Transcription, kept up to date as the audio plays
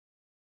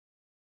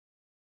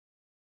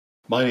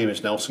My name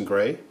is Nelson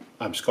Gray.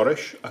 I'm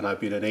Scottish and I've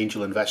been an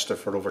angel investor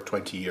for over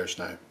 20 years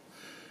now.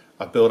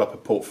 I've built up a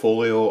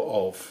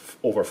portfolio of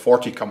over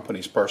 40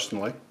 companies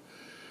personally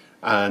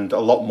and a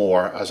lot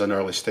more as an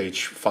early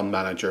stage fund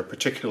manager,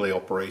 particularly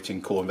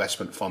operating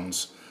co-investment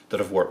funds that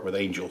have worked with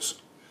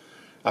angels.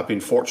 I've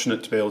been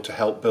fortunate to be able to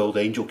help build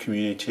angel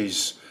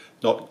communities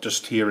not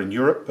just here in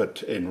Europe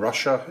but in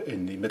Russia,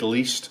 in the Middle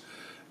East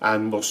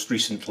and most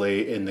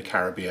recently in the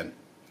Caribbean.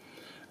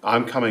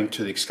 I'm coming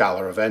to the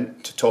Excalibur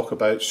event to talk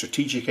about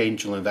strategic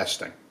angel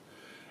investing,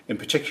 in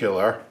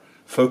particular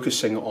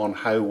focusing on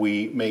how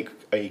we make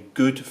a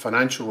good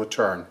financial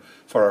return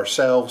for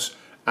ourselves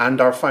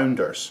and our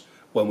founders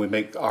when we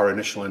make our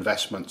initial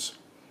investments.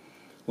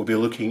 We'll be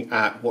looking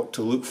at what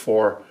to look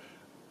for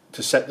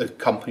to set the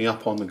company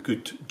up on the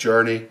good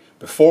journey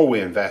before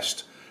we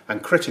invest,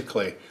 and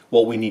critically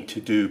what we need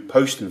to do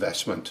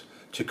post-investment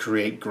to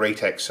create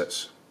great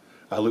exits.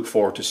 I look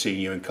forward to seeing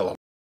you in Colombia.